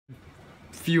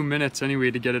few minutes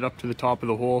anyway to get it up to the top of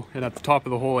the hole, and at the top of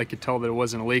the hole I could tell that it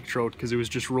wasn't a lake trout because it was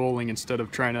just rolling instead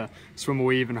of trying to swim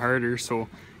away even harder. So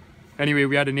anyway,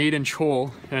 we had an 8-inch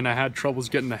hole and I had troubles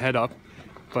getting the head up,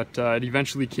 but it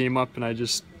eventually came up and I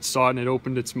just saw it and it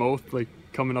opened its mouth like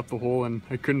coming up the hole, and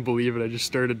I couldn't believe it. I just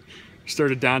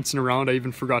started dancing around. I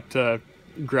even forgot to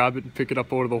grab it and pick it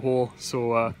up out of the hole.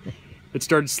 So it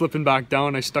started slipping back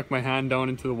down. I stuck my hand down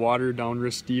into the water, down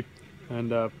wrist deep,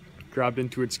 and grabbed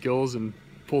into its gills and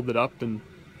pulled it up and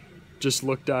just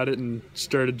looked at it and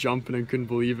started jumping and couldn't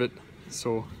believe it.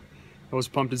 So I was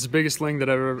pumped. It's the biggest ling that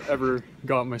I've ever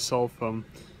got myself.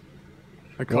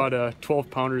 I caught a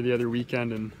 12-pounder the other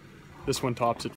weekend, and this one tops it